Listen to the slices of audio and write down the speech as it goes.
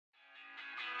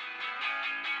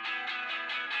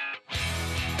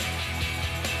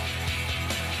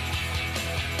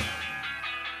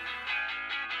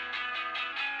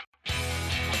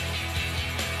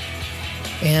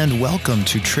and welcome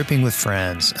to Tripping with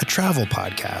Friends, a travel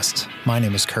podcast. My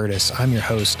name is Curtis. I'm your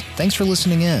host. Thanks for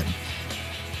listening in.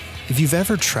 If you've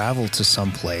ever traveled to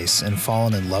some place and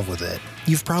fallen in love with it,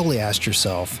 you've probably asked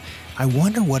yourself, I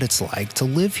wonder what it's like to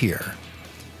live here.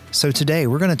 So today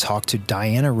we're going to talk to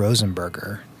Diana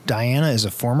Rosenberger. Diana is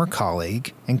a former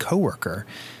colleague and coworker.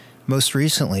 Most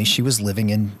recently, she was living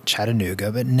in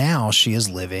Chattanooga, but now she is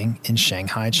living in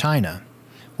Shanghai, China.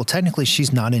 Well, technically,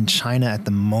 she's not in China at the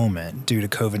moment due to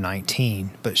COVID-19,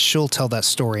 but she'll tell that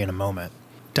story in a moment.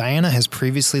 Diana has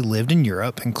previously lived in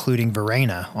Europe, including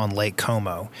Verona on Lake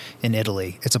Como in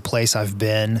Italy. It's a place I've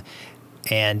been,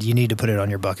 and you need to put it on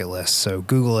your bucket list, so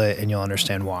Google it and you'll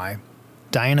understand why.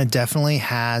 Diana definitely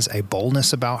has a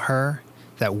boldness about her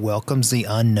that welcomes the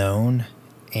unknown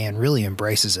and really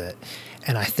embraces it.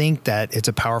 And I think that it's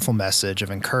a powerful message of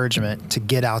encouragement to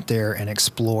get out there and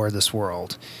explore this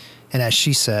world. And as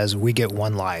she says, we get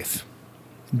one life.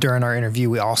 During our interview,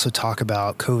 we also talk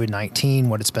about COVID-19,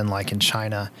 what it's been like in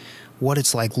China, what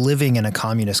it's like living in a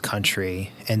communist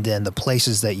country, and then the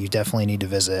places that you definitely need to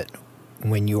visit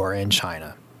when you are in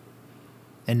China.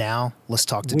 And now, let's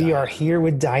talk to Diana. We are here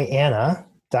with Diana.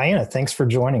 Diana, thanks for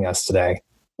joining us today.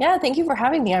 Yeah, thank you for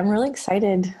having me. I'm really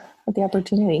excited with the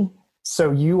opportunity.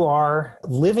 So you are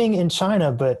living in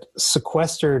China, but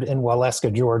sequestered in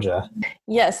Waleska, Georgia.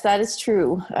 Yes, that is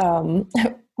true.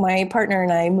 My partner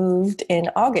and I moved in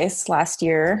August last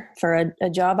year for a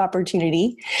job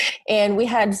opportunity, and we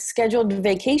had scheduled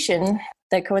vacation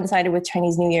that coincided with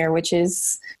Chinese New Year, which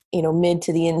is, mid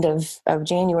to the end of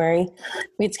January.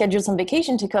 We had scheduled some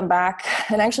vacation to come back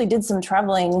and actually did some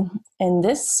traveling in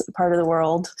this part of the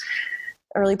world,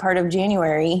 early part of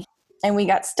January. And we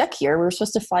got stuck here. We were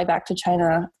supposed to fly back to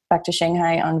China, back to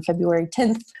Shanghai on February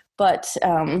 10th. But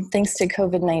thanks to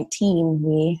COVID-19,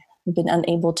 we've been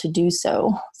unable to do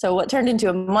so. So what turned into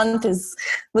a month is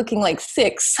looking like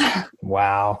 6.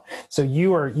 Wow. So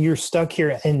you're stuck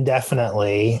here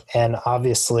indefinitely. And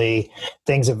obviously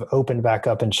things have opened back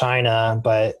up in China,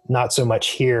 but not so much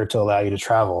here to allow you to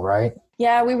travel, right?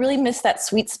 Yeah, we really missed that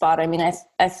sweet spot. I mean,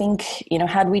 I think,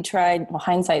 had we tried,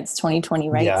 hindsight's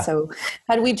 2020, right? Yeah. So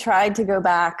had we tried to go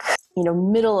back,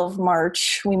 middle of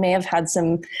March, we may have had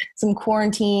some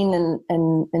quarantine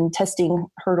and testing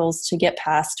hurdles to get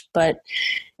past. But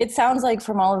it sounds like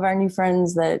from all of our new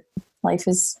friends that life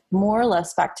is more or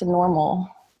less back to normal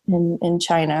in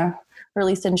China, or at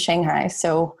least in Shanghai.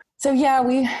 So yeah,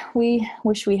 we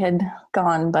wish we had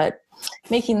gone, but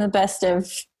making the best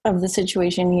of the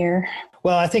situation here.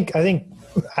 Well,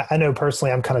 I know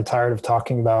personally, I'm kind of tired of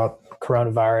talking about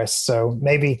coronavirus. So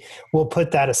maybe we'll put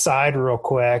that aside real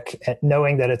quick,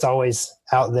 knowing that it's always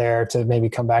out there to maybe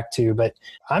come back to. But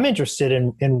I'm interested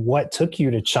in what took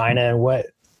you to China and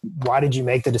why did you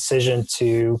make the decision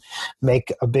to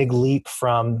make a big leap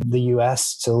from the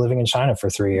US to living in China for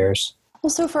 3 years?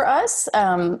 Well, so for us,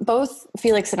 both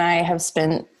Felix and I have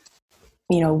spent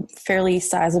fairly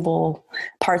sizable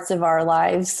parts of our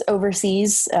lives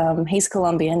overseas. He's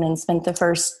Colombian and spent the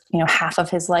first, half of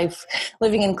his life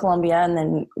living in Colombia, and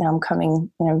then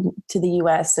coming, to the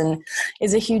U.S. and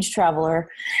is a huge traveler.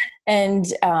 And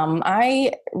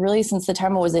I really, since the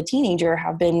time I was a teenager,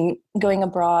 have been going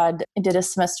abroad. I did a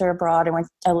semester abroad.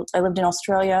 I lived in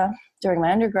Australia during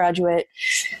my undergraduate,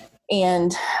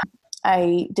 and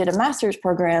I did a master's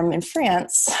program in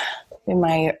France when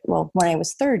I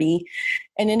was 30,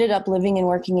 and ended up living and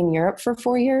working in Europe for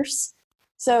 4 years.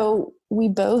 So we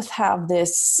both have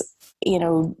this,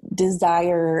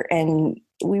 desire, and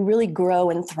we really grow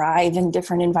and thrive in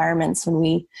different environments when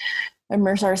we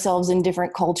immerse ourselves in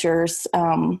different cultures.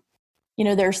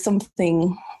 There's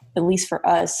something, at least for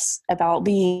us, about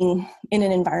being in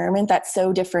an environment that's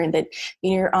so different that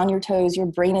you're on your toes, your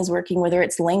brain is working, whether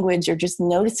it's language or just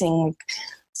noticing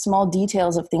small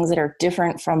details of things that are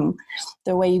different from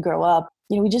the way you grow up.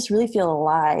 We just really feel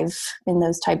alive in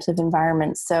those types of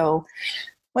environments. So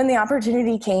when the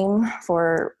opportunity came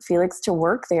for Felix to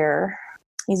work there,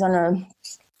 he's on a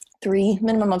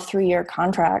minimum of 3-year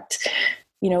contract.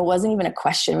 It wasn't even a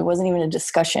question. It wasn't even a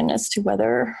discussion as to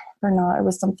whether or not it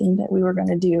was something that we were going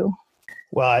to do.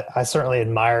 Well, I certainly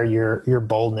admire your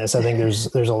boldness. I think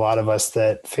there's a lot of us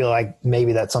that feel like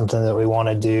maybe that's something that we want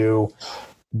to do,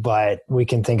 but we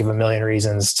can think of a million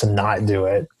reasons to not do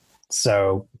it.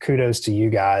 So kudos to you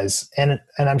guys. And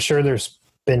I'm sure there's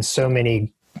been so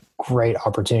many great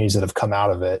opportunities that have come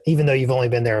out of it, even though you've only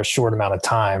been there a short amount of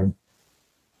time.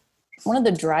 One of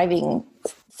the driving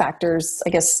factors,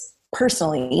 I guess,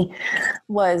 personally,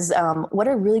 was what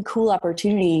a really cool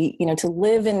opportunity, to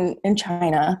live in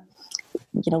China,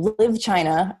 live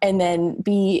China, and then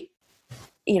be,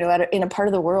 in a part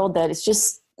of the world that is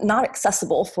just not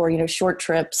accessible for, short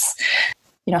trips.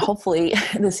 Hopefully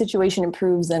the situation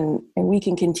improves and we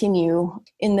can continue.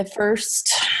 In the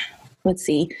first,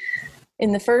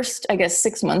 I guess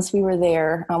 6 months we were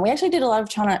there, we actually did a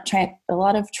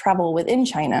lot of travel within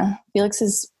China.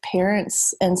 Felix's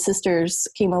parents and sisters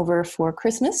came over for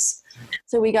Christmas.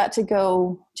 So we got to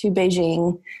go to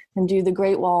Beijing and do the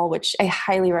Great Wall, which I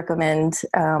highly recommend.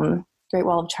 Great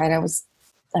Wall of China was,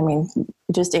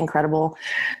 just incredible.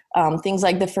 Things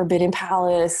like the Forbidden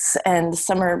Palace and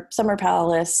Summer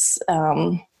Palace,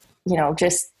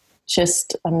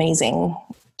 just amazing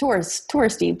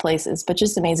touristy places, but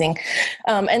just amazing.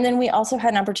 And then we also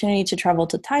had an opportunity to travel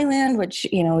to Thailand, which,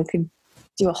 we could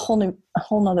do a whole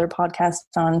nother podcast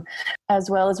on, as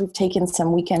well as we've taken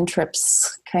some weekend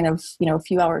trips, kind of, a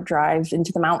few hour drive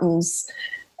into the mountains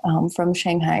from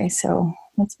Shanghai. So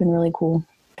that's been really cool.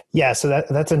 Yeah, so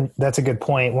that's a good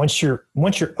point. Once you're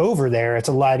over there, it's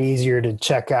a lot easier to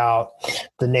check out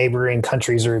the neighboring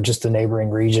countries or just the neighboring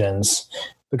regions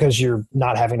because you're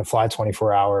not having to fly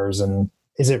 24 hours. And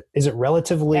is it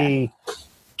relatively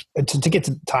to get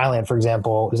to Thailand, for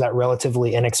example, is that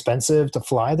relatively inexpensive to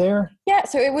fly there? Yeah,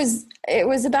 so it was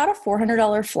about a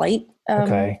 $400 flight.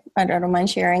 Okay. I don't mind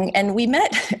sharing. And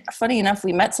funny enough,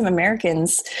 we met some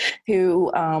Americans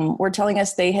who were telling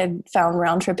us they had found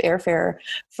round trip airfare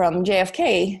from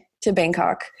JFK to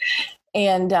Bangkok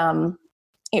and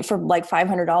for like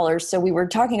 $500. So we were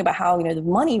talking about how, the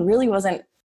money really wasn't,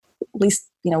 at least,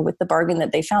 with the bargain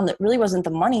that they found, that really wasn't the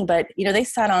money, but, they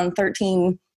sat on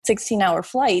 16-hour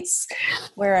flights,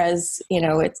 whereas,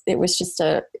 it was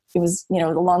a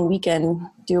long weekend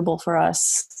doable for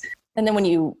us. And then when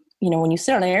you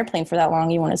sit on an airplane for that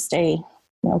long, you want to stay,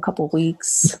 a couple of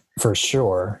weeks. For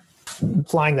sure.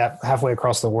 Flying that halfway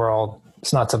across the world,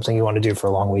 it's not something you want to do for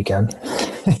a long weekend.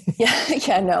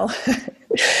 Yeah, no.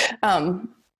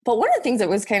 But one of the things that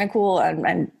was kind of cool,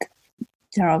 and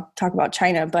I'll talk about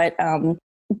China, but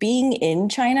being in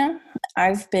China,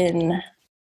 I've been,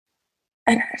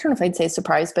 I don't know if I'd say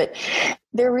surprised, but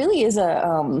there really is there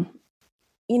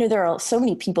are so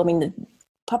many people. The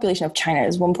population of China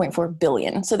is 1.4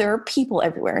 billion. So there are people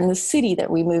everywhere. In the city that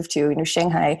we moved to,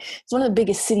 Shanghai, it's one of the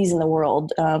biggest cities in the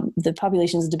world. The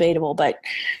population is debatable, but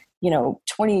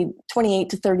 28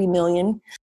 to 30 million.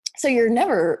 So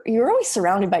you're always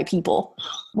surrounded by people,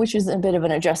 which is a bit of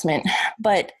an adjustment,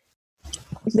 but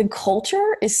the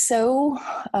culture is so,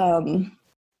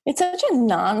 it's such a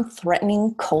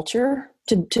non-threatening culture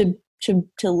to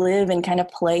live and kind of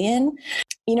play in.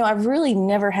 I've really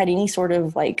never had any sort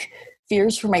of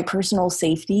fears for my personal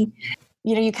safety.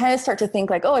 You kind of start to think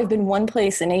I've been one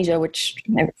place in Asia, which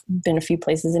I've been a few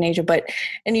places in Asia,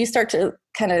 and you start to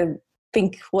kind of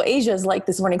think, well, Asia is like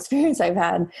this one experience I've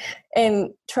had. And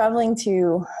traveling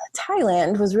to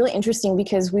Thailand was really interesting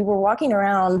because we were walking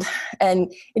around and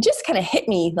it just kind of hit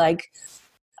me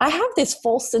I have this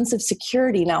false sense of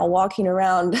security now walking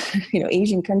around,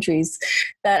 Asian countries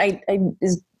that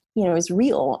is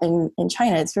real in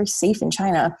China. It's very safe in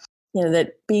China,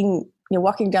 that being,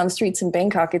 walking down the streets in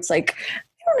Bangkok, it's I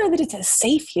don't know that it's as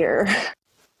safe here.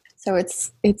 So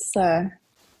it's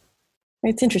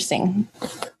interesting.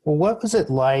 Well, what was it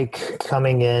like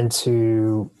coming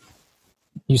into,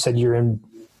 you said you're in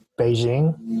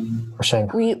Beijing or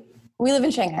Shanghai? We live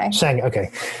in Shanghai. Shanghai, okay.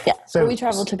 Yeah, so we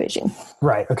traveled to Beijing.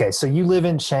 Right, okay. So you live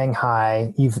in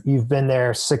Shanghai. You've been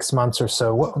there 6 months or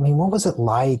so. What was it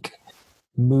like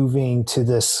moving to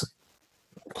this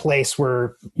place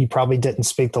where you probably didn't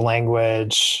speak the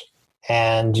language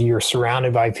and you're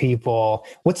surrounded by people?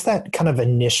 What's that kind of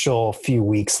initial few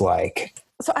weeks like?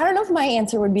 So I don't know if my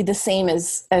answer would be the same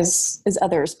as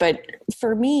others, but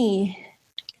for me,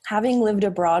 having lived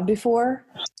abroad before,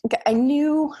 I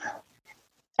knew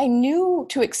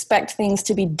to expect things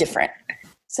to be different.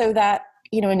 So that,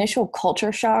 initial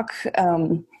culture shock,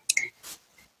 for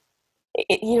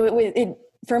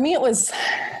me, it was,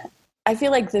 I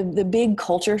feel like the big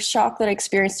culture shock that I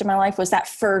experienced in my life was that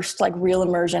first real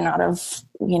immersion out of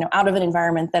an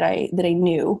environment that I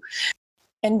knew.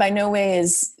 And by no way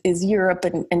is Europe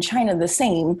and China the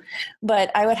same,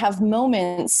 but I would have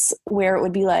moments where it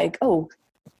would be oh,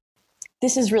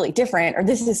 this is really different, or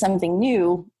this is something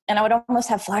new. And I would almost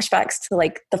have flashbacks to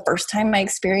the first time I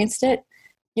experienced it.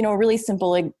 A really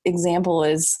simple example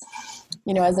is,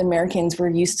 as Americans, we're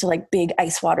used to big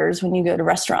ice waters when you go to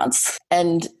restaurants.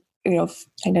 And, I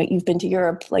know you've been to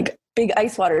Europe, big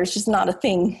ice water is just not a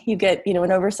thing. You get,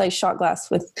 an oversized shot glass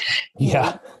with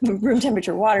room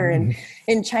temperature water. And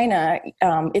in China,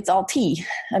 it's all tea.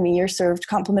 You're served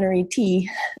complimentary tea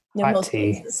Hot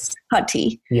tea. Cases, hot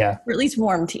tea. Yeah. Or at least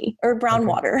warm tea or brown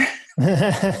water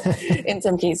in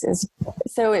some cases.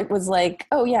 So it was like,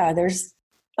 oh yeah, this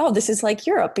is like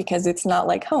Europe because it's not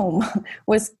like home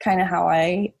was kind of how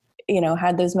I,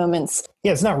 had those moments.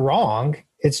 Yeah. It's not wrong.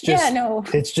 It's just,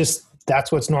 it's just,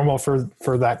 that's what's normal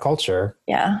for that culture.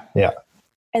 Yeah. Yeah.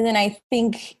 And then I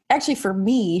think actually for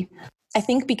me, I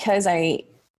think because I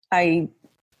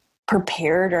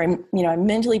prepared, or I'm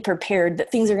mentally prepared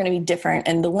that things are going to be different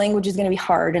and the language is going to be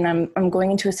hard. And I'm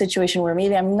going into a situation where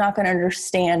maybe I'm not going to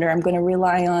understand, or I'm going to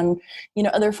rely on,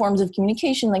 other forms of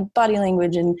communication like body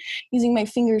language and using my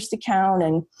fingers to count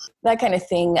and that kind of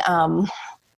thing.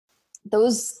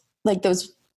 Those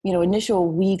initial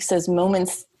weeks, those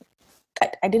moments,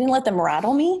 I didn't let them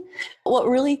rattle me. What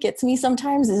really gets me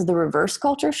sometimes is the reverse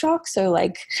culture shock. So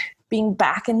like being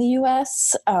back in the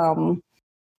US,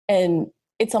 and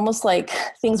it's almost like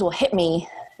things will hit me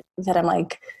that I'm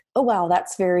like, oh, wow,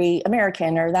 that's very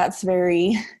American, or that's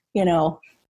very,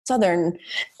 Southern.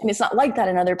 And it's not like that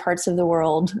in other parts of the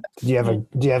world. Can you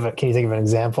think of an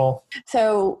example?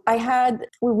 So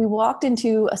when we walked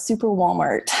into a super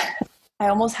Walmart, I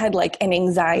almost had like an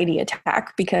anxiety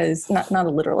attack because not a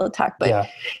literal attack, but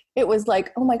it was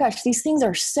like, oh my gosh, these things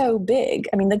are so big.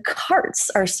 I mean, the carts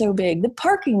are so big. The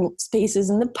parking spaces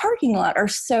in the parking lot are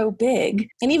so big.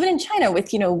 And even in China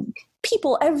with,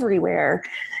 people everywhere,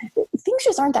 things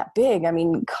just aren't that big. I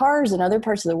mean, cars in other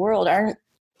parts of the world aren't,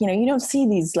 you don't see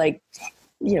these like,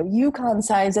 Yukon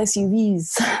size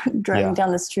SUVs driving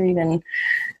down the street. And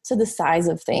so the size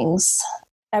of things.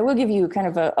 I will give you kind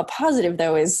of a positive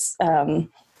though is,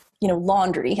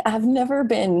 laundry. I've never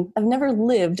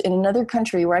lived in another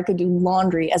country where I could do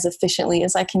laundry as efficiently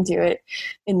as I can do it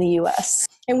in the US.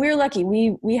 And we're lucky.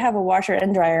 We have a washer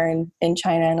and dryer in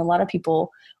China, and a lot of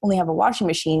people only have a washing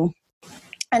machine,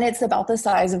 and it's about the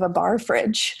size of a bar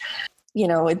fridge.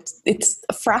 It's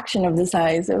a fraction of the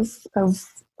size of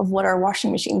what our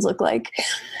washing machines look like.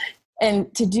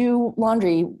 And to do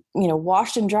laundry,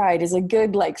 washed and dried is a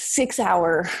good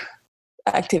 6-hour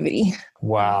activity.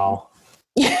 Wow.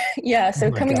 Yeah.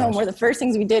 So coming home, one of the first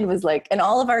things we did was and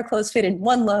all of our clothes fit in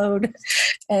one load,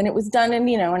 and it was done in,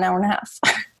 an hour and a half.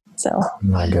 So.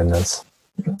 My goodness.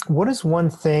 What is one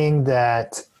thing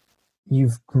that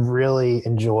you've really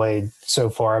enjoyed so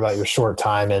far about your short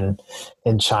time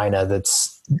in China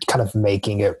that's kind of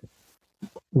making it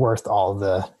worth all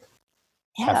the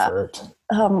effort?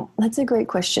 That's a great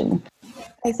question.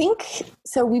 I think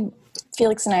so.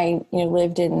 Felix and I,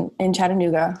 lived in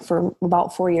Chattanooga for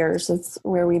about 4 years. That's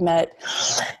where we met.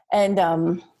 And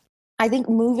I think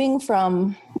moving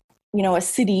from, a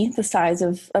city the size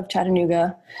of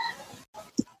Chattanooga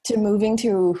to moving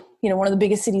to, one of the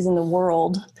biggest cities in the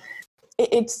world,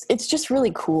 it's just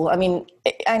really cool. I mean,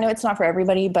 I know it's not for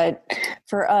everybody, but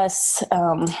for us,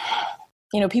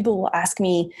 people will ask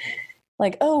me,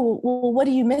 oh, well, what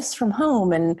do you miss from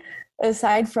home? And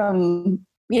aside from,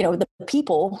 the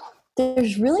people,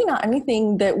 there's really not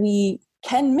anything that we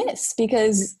can miss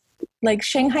because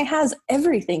Shanghai has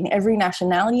everything, every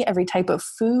nationality, every type of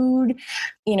food.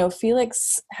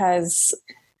 Felix has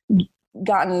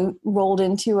gotten rolled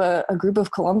into a group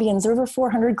of Colombians. There are over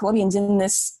 400 Colombians in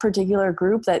this particular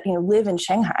group that, live in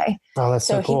Shanghai. Oh, that's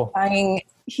so cool.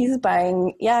 He's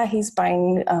buying,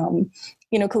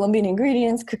 Colombian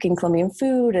ingredients, cooking Colombian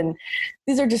food. And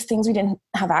these are just things we didn't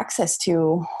have access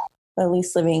to, at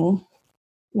least living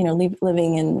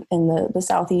in the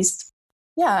Southeast.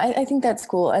 Yeah, I think that's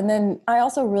cool. And then I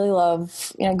also really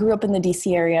love, I grew up in the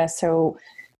DC area. So,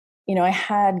 I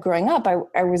had growing up,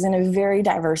 I was in a very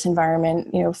diverse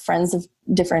environment, friends of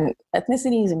different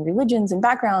ethnicities and religions and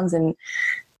backgrounds. And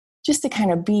just to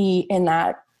kind of be in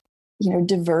that,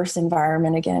 diverse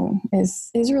environment again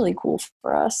is really cool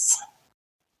for us.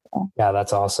 Yeah,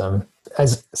 that's awesome.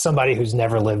 As somebody who's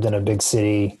never lived in a big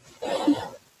city, I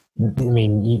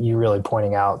mean, you're really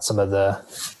pointing out some of the,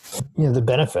 the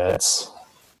benefits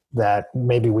that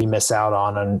maybe we miss out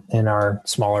on in our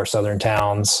smaller southern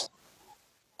towns.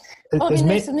 Well,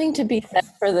 there's something to be said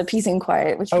for the peace and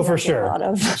quiet, which for sure, a lot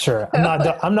of. Sure.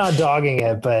 I'm not dogging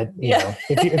it, but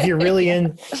if you're really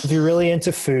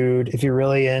into food, if you're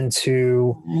really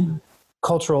into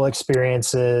cultural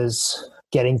experiences,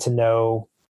 getting to know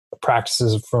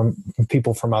practices from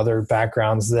people from other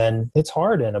backgrounds, then it's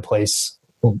hard in a place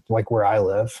like where I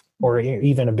live, or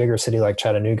even a bigger city like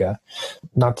Chattanooga.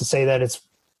 Not to say that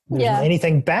there's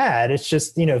anything bad. It's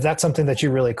just, if that's something that you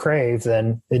really crave,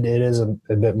 then it is a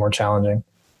bit more challenging.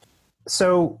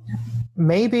 So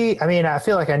maybe, I mean, I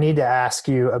feel like I need to ask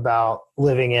you about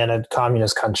living in a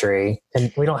communist country,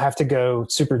 and we don't have to go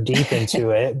super deep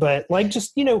into it, but like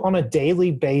just, on a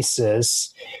daily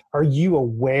basis, are you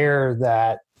aware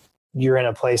that you're in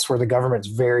a place where the government's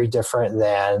very different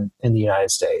than in the United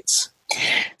States?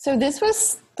 So this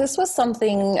was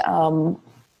something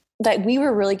that we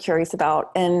were really curious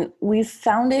about, and we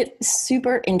found it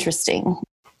super interesting.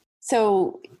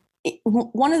 So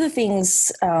one of the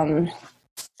things,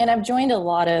 and I've joined a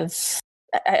lot of,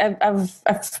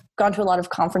 I've gone to a lot of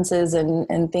conferences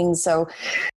and things. So,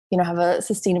 have a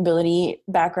sustainability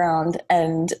background,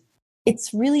 and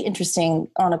it's really interesting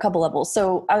on a couple levels.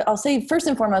 So I'll say first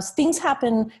and foremost, things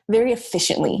happen very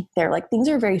efficiently. Things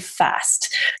are very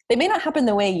fast. They may not happen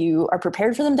the way you are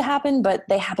prepared for them to happen, but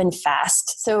they happen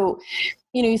fast. So,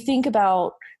 you think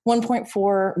about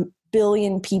 1.4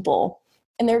 billion people,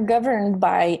 and they're governed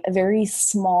by a very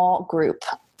small group.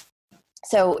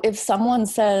 So if someone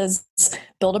says,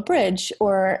 build a bridge,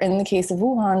 or in the case of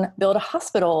Wuhan, build a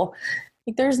hospital,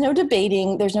 there's no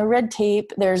debating, there's no red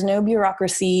tape, there's no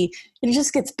bureaucracy. It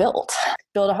just gets built.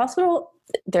 Build a hospital,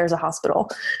 there's a hospital.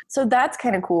 So that's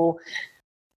kind of cool.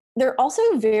 They're also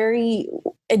very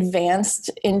advanced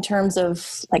in terms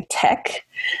of tech.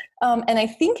 And I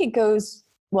think it goes,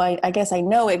 I guess I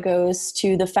know it goes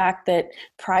to the fact that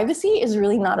privacy is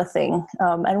really not a thing.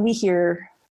 And we hear,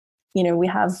 we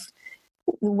have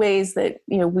ways that,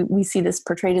 we see this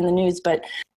portrayed in the news, but,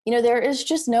 there is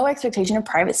just no expectation of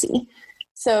privacy.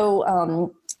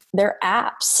 So their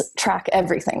apps track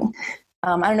everything.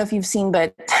 I don't know if you've seen,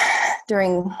 but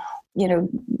during,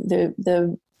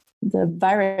 the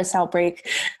virus outbreak,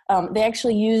 they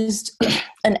actually used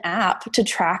an app to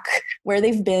track where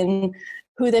they've been,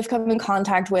 who they've come in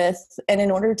contact with. And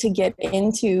in order to get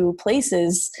into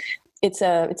places, it's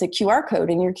a QR code,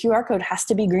 and your QR code has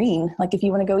to be green. Like if you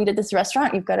want to go eat at this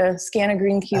restaurant, you've got to scan a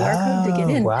green QR code to get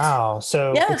in. Wow.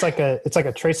 So yeah. It's like a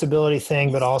traceability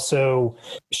thing, but also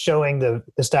showing the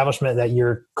establishment that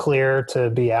you're clear to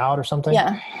be out or something.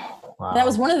 Yeah. Wow. That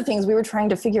was one of the things we were trying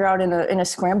to figure out in a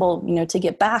scramble, to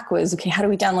get back was, okay, how do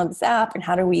we download this app, and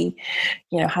how do we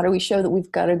show that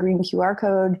we've got a green QR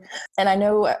code? And I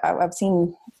know I've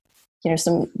seen,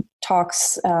 some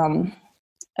talks,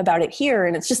 about it here,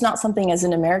 and it's just not something as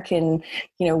an American,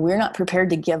 we're not prepared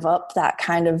to give up that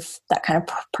kind of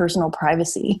personal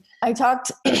privacy. I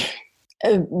talked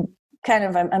I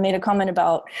made a comment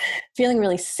about feeling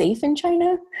really safe in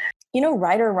China.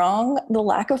 Right or wrong, the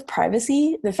lack of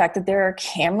privacy, the fact that there are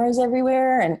cameras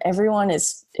everywhere and everyone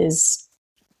is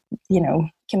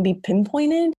can be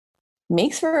pinpointed,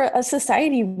 makes for a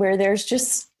society where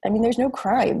there's no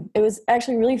crime. It was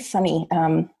actually really funny.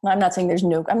 I'm not saying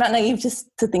I'm not naive just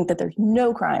to think that there's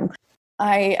no crime.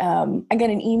 I got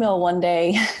an email one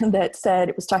day that said,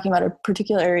 it was talking about a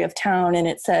particular area of town, and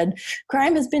it said,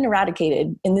 crime has been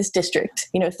eradicated in this district,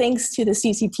 thanks to the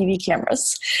CCTV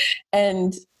cameras.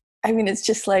 And I mean, it's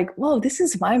just like, whoa, this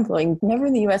is mind blowing. Never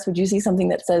in the US would you see something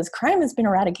that says crime has been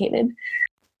eradicated,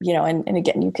 and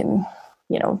again, you can,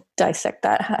 dissect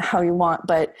that how you want,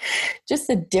 but just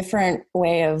a different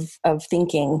way of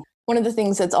thinking. One of the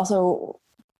things that's also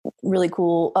really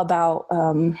cool about,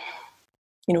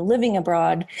 living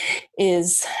abroad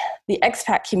is the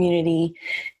expat community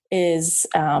is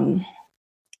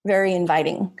very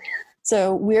inviting.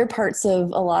 So we're parts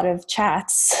of a lot of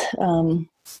chats,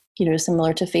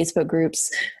 similar to Facebook groups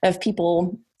of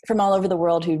people from all over the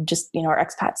world who just, are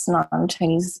expats,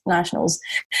 non-Chinese nationals.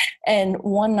 And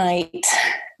one night,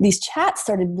 these chats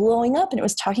started blowing up, and it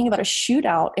was talking about a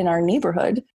shootout in our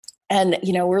neighborhood. And,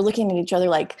 we're looking at each other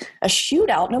like, a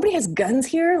shootout? Nobody has guns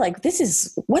here? Like,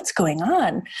 what's going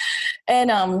on?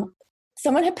 And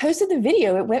someone had posted the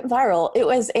video. It went viral. It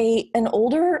was an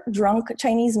older, drunk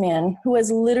Chinese man who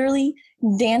was literally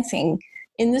dancing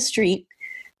in the street,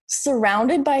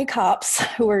 surrounded by cops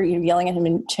who were yelling at him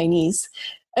in Chinese.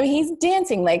 I mean, he's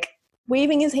dancing,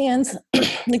 waving his hands,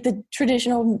 like the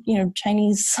traditional,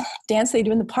 Chinese dance they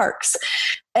do in the parks.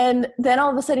 And then all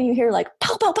of a sudden you hear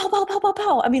pow, pow, pow, pow, pow, pow,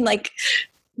 pow. I mean,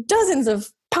 dozens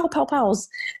of pow, pow, pows.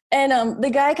 And the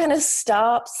guy kind of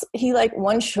stops. He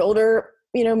one shoulder,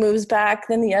 moves back,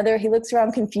 then the other. He looks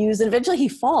around confused, and eventually he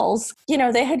falls.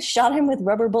 They had shot him with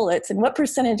rubber bullets, and what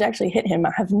percentage actually hit him,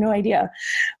 I have no idea.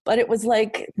 But it was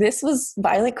this was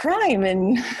violent crime,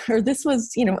 or this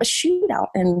was, a shootout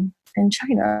in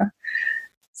China.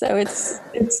 So it's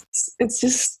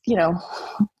just,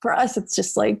 for us, it's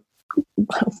just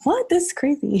what? This is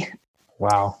crazy.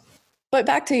 Wow. But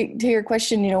back to your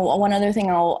question, one other thing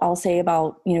I'll say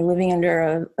about, living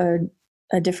under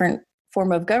a different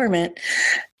form of government.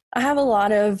 I have a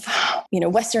lot of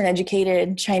Western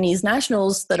educated Chinese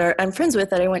nationals that I'm friends with,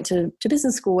 that I went to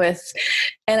business school with.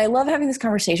 And I love having this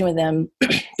conversation with them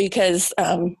because,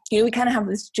 we kind of have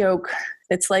this joke.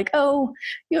 It's like, oh,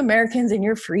 you Americans and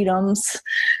your freedoms.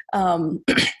 And,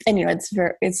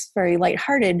 it's very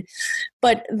lighthearted,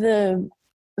 but the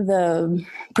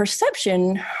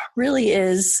perception really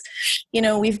is,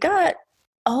 we've got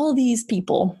all these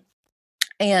people,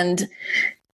 and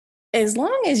as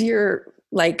long as you're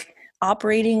like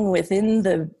operating within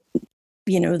the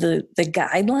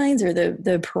guidelines or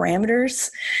the parameters,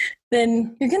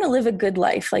 then you're going to live a good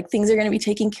life. Like, things are going to be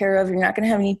taken care of. You're not going to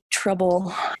have any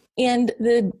trouble. And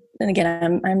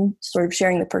again, I'm sort of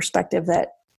sharing the perspective that,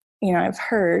 I've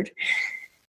heard,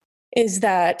 is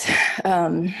that,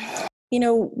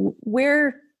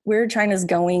 where China's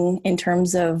going in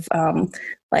terms of,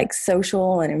 like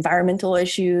social and environmental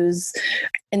issues,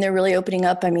 and they're really opening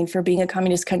up. I mean, for being a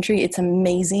communist country, it's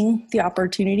amazing the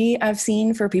opportunity I've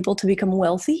seen for people to become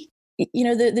wealthy.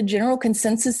 The general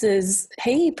consensus is,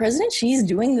 hey, President Xi's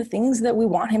doing the things that we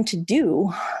want him to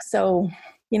do. So,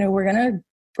 we're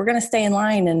gonna stay in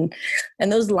line, and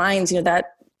those lines,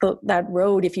 that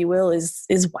road, if you will, is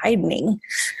widening.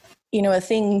 A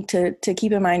thing to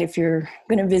keep in mind if you're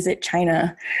going to visit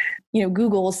China.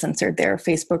 Google is censored there.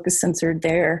 Facebook is censored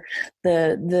there.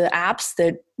 The apps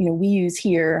that, we use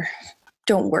here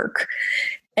don't work.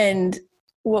 And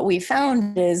what we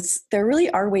found is there really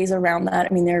are ways around that.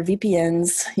 I mean, there are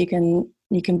VPNs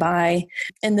you can buy,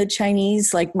 and the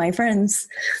Chinese, like my friends,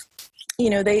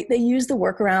 they use the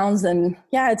workarounds, and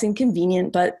yeah, it's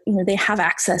inconvenient, but, they have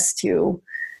access to,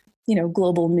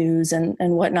 global news and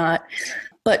whatnot.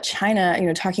 But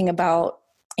China, talking about,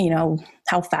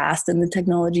 how fast and the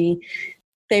technology,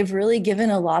 they've really given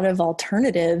a lot of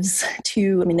alternatives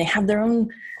to, they have their own,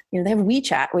 they have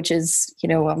WeChat, which is,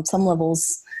 on some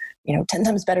levels, 10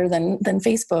 times better than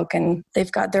Facebook. And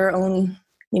they've got their own,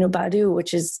 Baidu,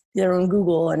 which is their own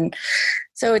Google. And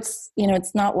so it's,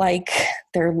 it's not like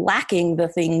they're lacking the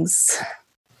things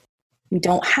we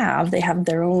don't have. They have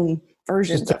their own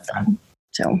versions of them.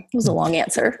 So it was a long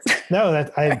answer. No,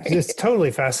 it's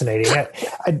totally fascinating.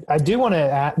 I do want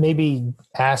to maybe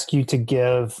ask you to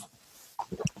give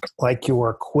like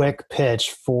your quick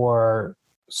pitch for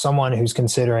someone who's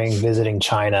considering visiting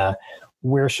China.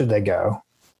 Where should they go?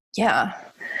 Yeah,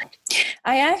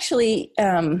 I actually,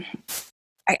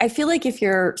 I feel like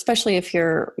especially if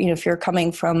you're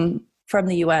coming from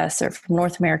the US or from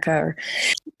North America, or,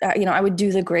 I would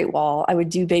do the Great Wall. I would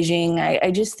do Beijing.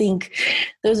 I just think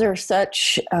those are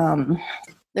such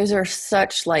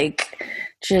like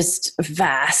just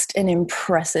vast and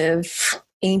impressive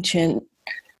ancient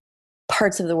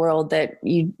parts of the world that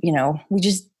we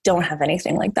just don't have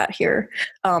anything like that here.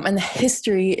 And the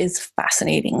history is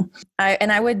fascinating.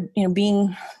 I would,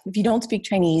 if you don't speak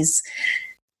Chinese,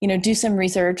 do some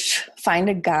research, find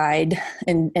a guide,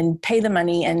 and pay the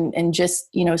money and just,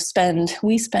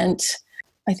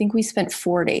 I think we spent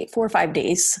 4 or 5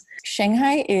 days.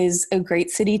 Shanghai is a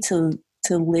great city to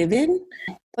live in,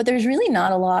 but there's really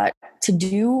not a lot to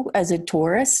do as a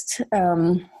tourist.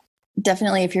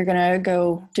 Definitely, if you're going to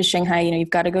go to Shanghai, you've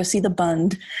got to go see the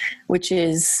Bund, which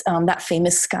is that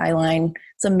famous skyline.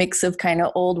 It's a mix of kind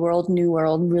of old world, new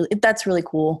world. Really, that's really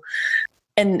cool.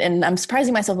 And I'm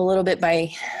surprising myself a little bit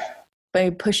by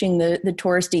pushing the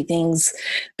touristy things,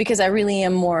 because I really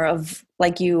am more of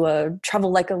like you,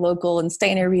 travel like a local and stay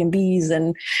in Airbnbs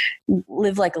and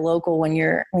live like a local when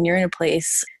you're in a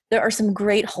place. There are some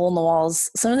great hole in the walls.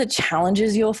 Some of the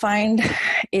challenges you'll find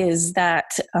is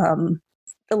that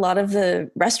a lot of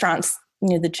the restaurants,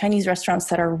 the Chinese restaurants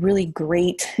that are really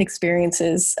great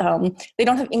experiences, they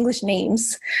don't have English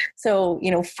names. So,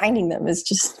 finding them is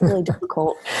just really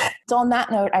difficult. So on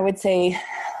that note, I would say,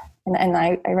 and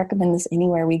I recommend this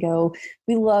anywhere we go,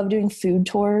 we love doing food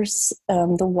tours,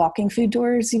 the walking food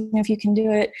tours, if you can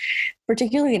do it.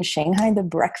 Particularly in Shanghai, the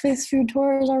breakfast food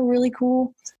tours are really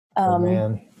cool. Oh,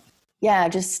 man. Yeah,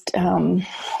 just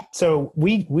so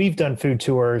we've done food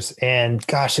tours, and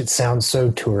gosh, it sounds so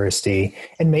touristy,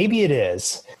 and maybe it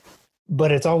is,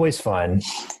 but it's always fun.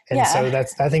 And so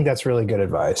I think that's really good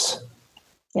advice.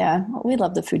 Yeah, we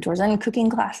love the food tours and cooking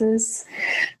classes.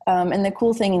 And the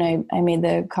cool thing, I made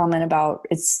the comment about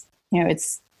it's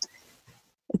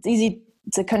easy.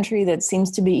 It's a country that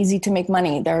seems to be easy to make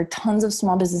money. There are tons of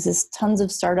small businesses, tons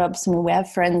of startups. I mean, we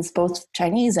have friends, both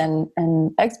Chinese and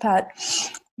expat,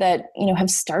 that, have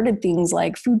started things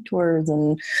like food tours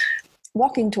and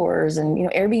walking tours, and,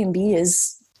 Airbnb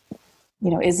is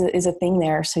a thing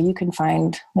there. So you can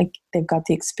find, like, they've got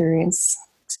the experiences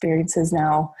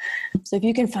now. So if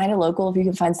you can find a local, if you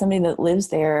can find somebody that lives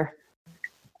there,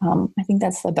 I think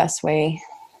that's the best way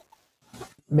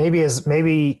maybe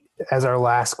as our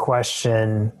last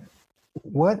question,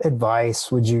 what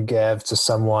advice would you give to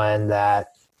someone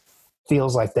that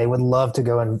feels like they would love to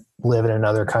go and live in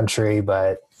another country,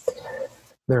 but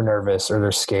they're nervous or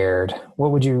they're scared?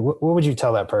 What would you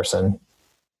tell that person?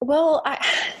 Well,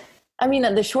 I mean,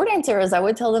 the short answer is I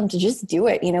would tell them to just do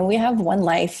it. We have one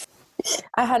life.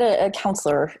 I had a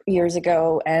counselor years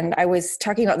ago, and I was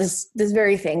talking about this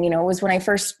very thing. It was when I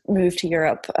first moved to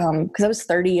Europe, because I was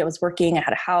 30, I was working, I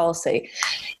had a house,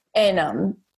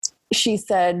 and she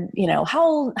said,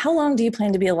 how long do you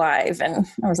plan to be alive? And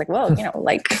I was like, well,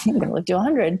 like I'm going to live to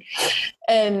 100.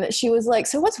 And she was like,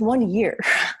 so what's 1 year?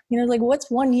 Like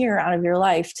what's 1 year out of your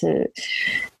life to,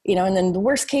 and then the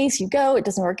worst case, you go, it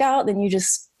doesn't work out, then you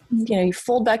just, you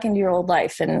fold back into your old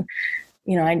life. And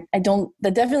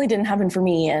that definitely didn't happen for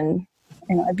me. And,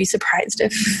 I'd be surprised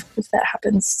if that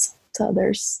happens to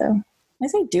others. So I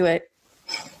say, do it.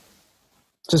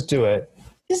 Just do it.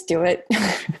 Just do it.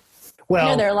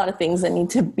 Well, there are a lot of things that need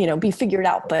to, be figured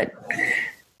out, but.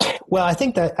 Well, I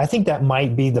think that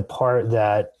might be the part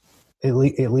that at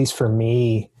least for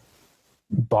me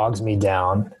bogs me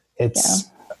down. It's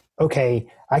okay.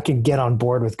 I could get on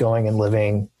board with going and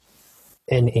living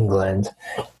in England,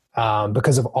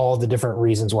 because of all the different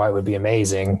reasons why it would be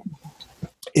amazing.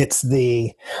 It's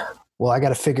I got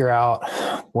to figure out,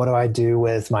 what do I do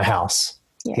with my house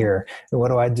here? What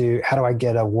do I do? How do I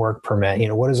get a work permit?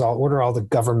 What are all the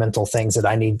governmental things that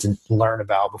I need to learn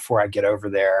about before I get over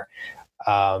there?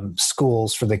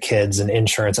 Schools for the kids and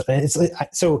insurance.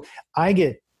 So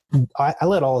I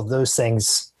let all of those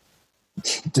things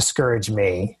discourage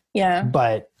me. Yeah.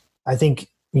 But I think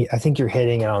you're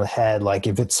hitting it on the head. Like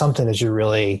if it's something that you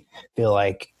really feel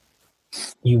like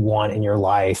you want in your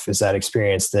life is that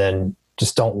experience, then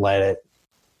just don't let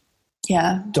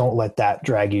that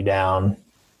drag you down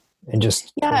and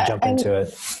just jump into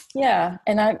it. Yeah.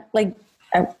 And I think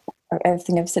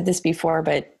I've said this before,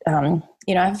 but, I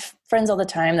have friends all the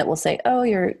time that will say, oh,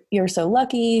 you're so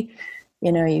lucky,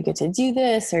 you get to do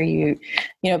this, or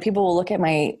people will look at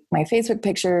my Facebook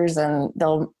pictures and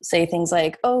they'll say things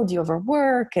like, oh, do you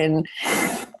overwork? And,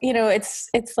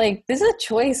 it's like, this is a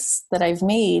choice that I've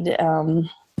made, and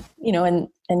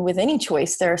with any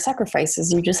choice, there are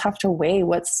sacrifices. You just have to weigh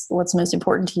what's most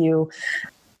important to you,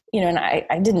 and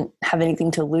I didn't have anything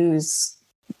to lose.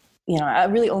 I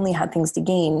really only had things to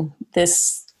gain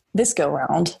this go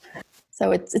round.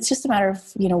 So it's just a matter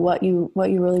of, what you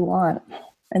really want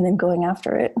and then going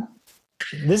after it.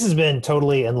 This has been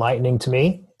totally enlightening to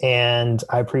me, and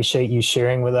I appreciate you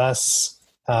sharing with us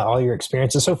all your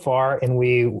experiences so far. And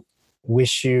we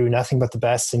wish you nothing but the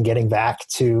best in getting back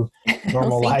to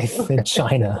normal life in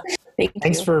China.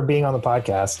 Thanks for being on the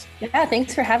podcast. Yeah,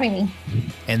 thanks for having me.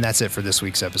 And that's it for this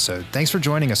week's episode. Thanks for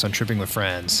joining us on Tripping with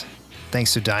Friends.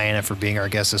 Thanks to Diana for being our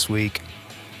guest this week.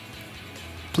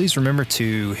 Please remember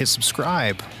to hit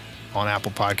subscribe on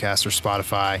Apple Podcasts or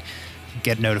Spotify.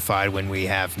 Get notified when we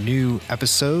have new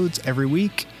episodes every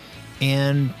week.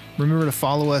 And remember to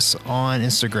follow us on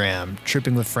Instagram,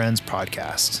 Tripping with Friends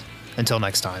Podcast. Until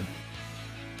next time.